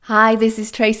Hi, this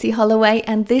is Tracy Holloway,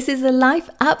 and this is a Life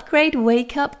Upgrade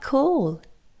Wake Up Call.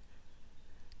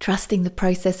 Trusting the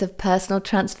process of personal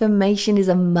transformation is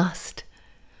a must,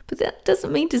 but that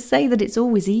doesn't mean to say that it's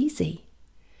always easy.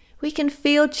 We can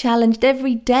feel challenged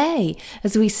every day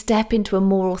as we step into a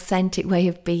more authentic way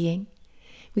of being.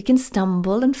 We can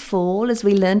stumble and fall as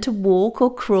we learn to walk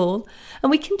or crawl, and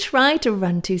we can try to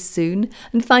run too soon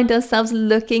and find ourselves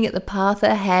looking at the path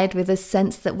ahead with a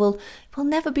sense that we'll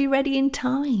never be ready in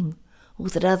time, or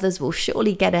that others will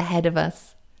surely get ahead of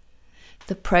us.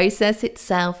 The process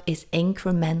itself is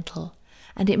incremental,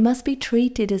 and it must be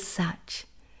treated as such.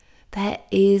 There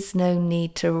is no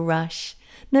need to rush,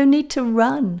 no need to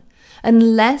run,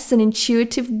 unless an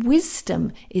intuitive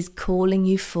wisdom is calling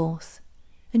you forth.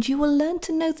 And you will learn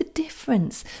to know the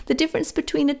difference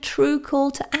between a true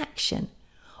call to action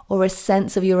or a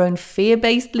sense of your own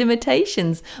fear-based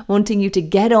limitations wanting you to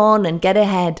get on and get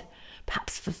ahead,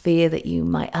 perhaps for fear that you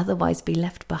might otherwise be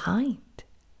left behind.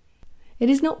 It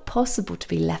is not possible to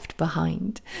be left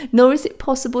behind, nor is it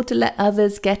possible to let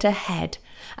others get ahead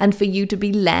and for you to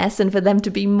be less and for them to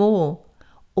be more.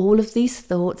 All of these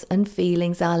thoughts and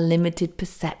feelings are limited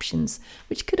perceptions,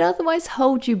 which could otherwise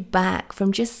hold you back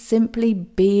from just simply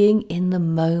being in the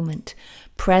moment,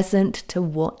 present to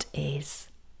what is.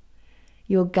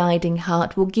 Your guiding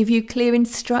heart will give you clear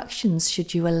instructions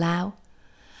should you allow.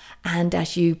 And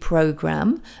as you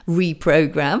reprogram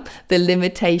the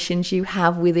limitations you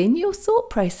have within your thought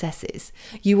processes,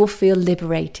 you will feel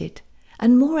liberated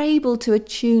and more able to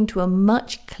attune to a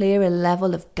much clearer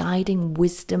level of guiding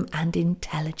wisdom and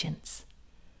intelligence.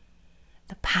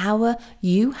 The power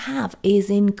you have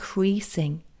is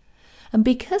increasing, and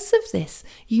because of this,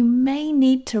 you may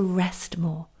need to rest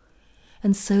more.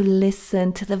 And so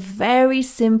listen to the very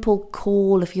simple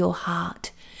call of your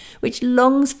heart, which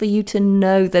longs for you to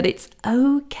know that it's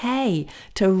okay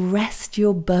to rest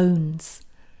your bones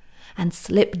and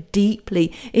slip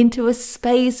deeply into a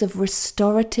space of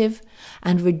restorative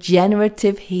and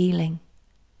regenerative healing.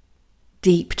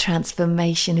 Deep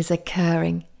transformation is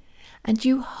occurring, and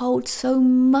you hold so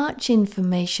much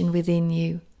information within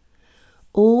you,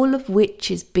 all of which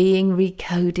is being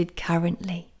recoded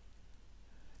currently.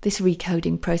 This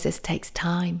recoding process takes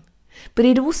time, but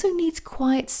it also needs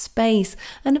quiet space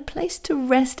and a place to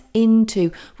rest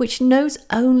into, which knows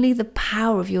only the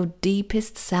power of your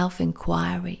deepest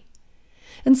self-inquiry.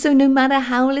 And so no matter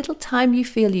how little time you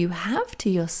feel you have to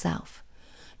yourself,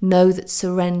 know that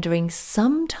surrendering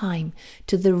some time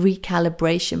to the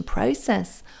recalibration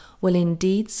process will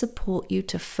indeed support you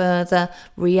to further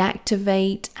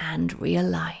reactivate and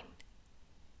realign.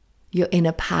 Your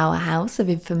inner powerhouse of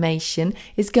information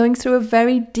is going through a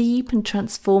very deep and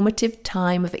transformative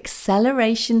time of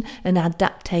acceleration and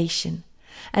adaptation,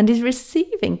 and is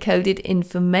receiving coded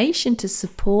information to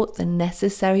support the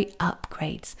necessary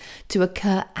upgrades to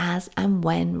occur as and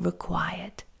when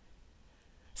required.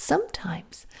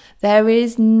 Sometimes there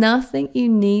is nothing you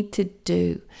need to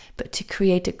do but to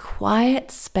create a quiet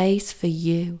space for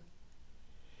you.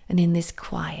 And in this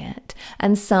quiet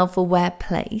and self-aware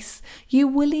place, you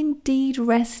will indeed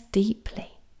rest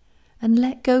deeply and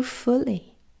let go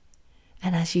fully.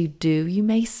 And as you do, you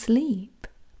may sleep,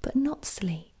 but not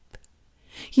sleep.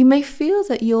 You may feel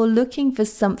that you're looking for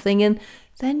something and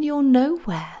then you're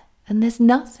nowhere and there's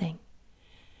nothing.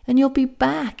 And you'll be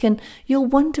back and you'll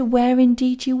wonder where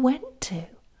indeed you went to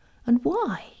and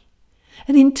why.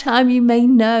 And in time you may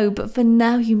know, but for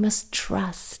now you must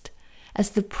trust, as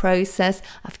the process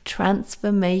of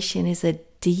transformation is a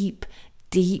deep,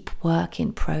 deep work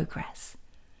in progress.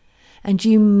 And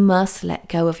you must let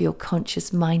go of your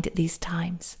conscious mind at these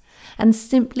times and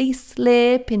simply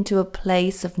slip into a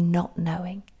place of not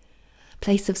knowing, a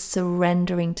place of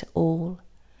surrendering to all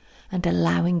and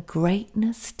allowing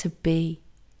greatness to be.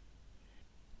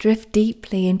 Drift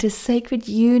deeply into sacred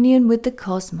union with the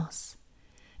cosmos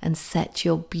and set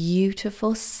your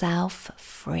beautiful self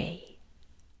free.